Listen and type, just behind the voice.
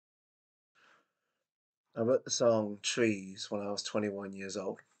I wrote the song Trees when I was 21 years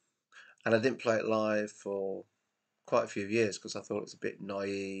old, and I didn't play it live for quite a few years because I thought it was a bit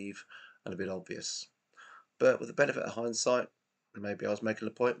naive and a bit obvious. But with the benefit of hindsight, maybe I was making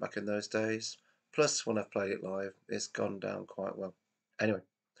a point back in those days. Plus, when I've played it live, it's gone down quite well. Anyway,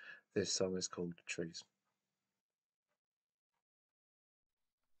 this song is called Trees.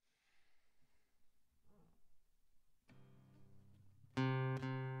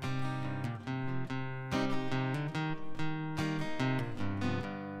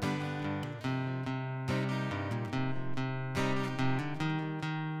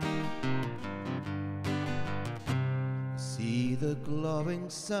 See the glowing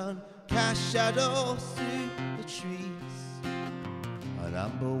sun cast shadows through the trees. An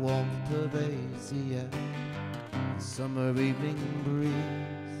amber warmth pervades the air, a summer evening breeze.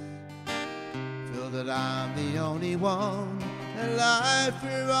 Feel that I'm the only one alive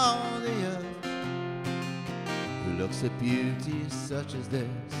through all the earth who looks at beauty such as this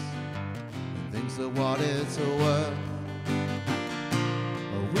and thinks of what it's worth.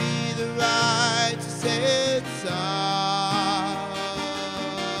 Are we the right to say it's ours?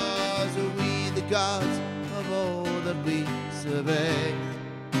 Are we the gods of all that we survey?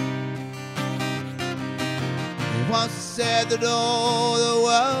 He once said that all the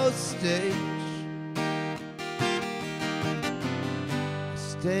world's stage, a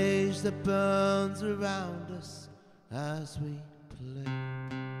stage that burns around us as we play.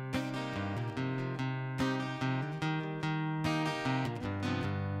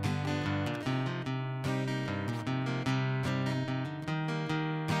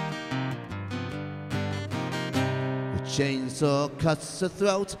 Chainsaw cuts the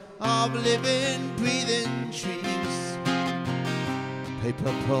throat of living, breathing trees.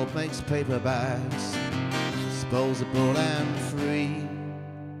 Paper pulp makes paper bags, disposable and free.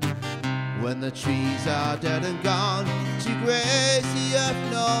 When the trees are dead and gone to grace the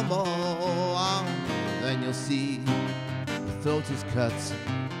earth no more, then you'll see the throat is cut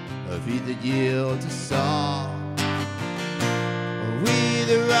of either yield to song. Are we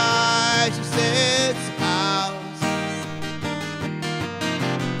the righteous? It's ours.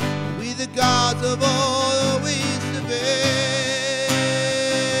 The gods of all the ways to be.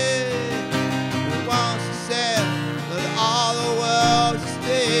 Who wants to say that all the world's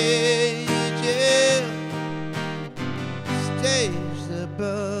a stage that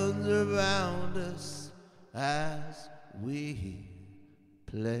burns around us as we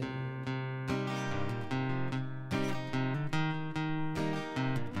play.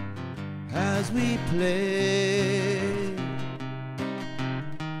 As we play.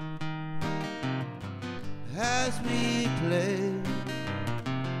 As we play,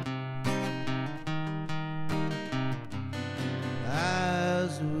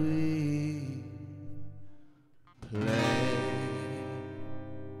 as we play.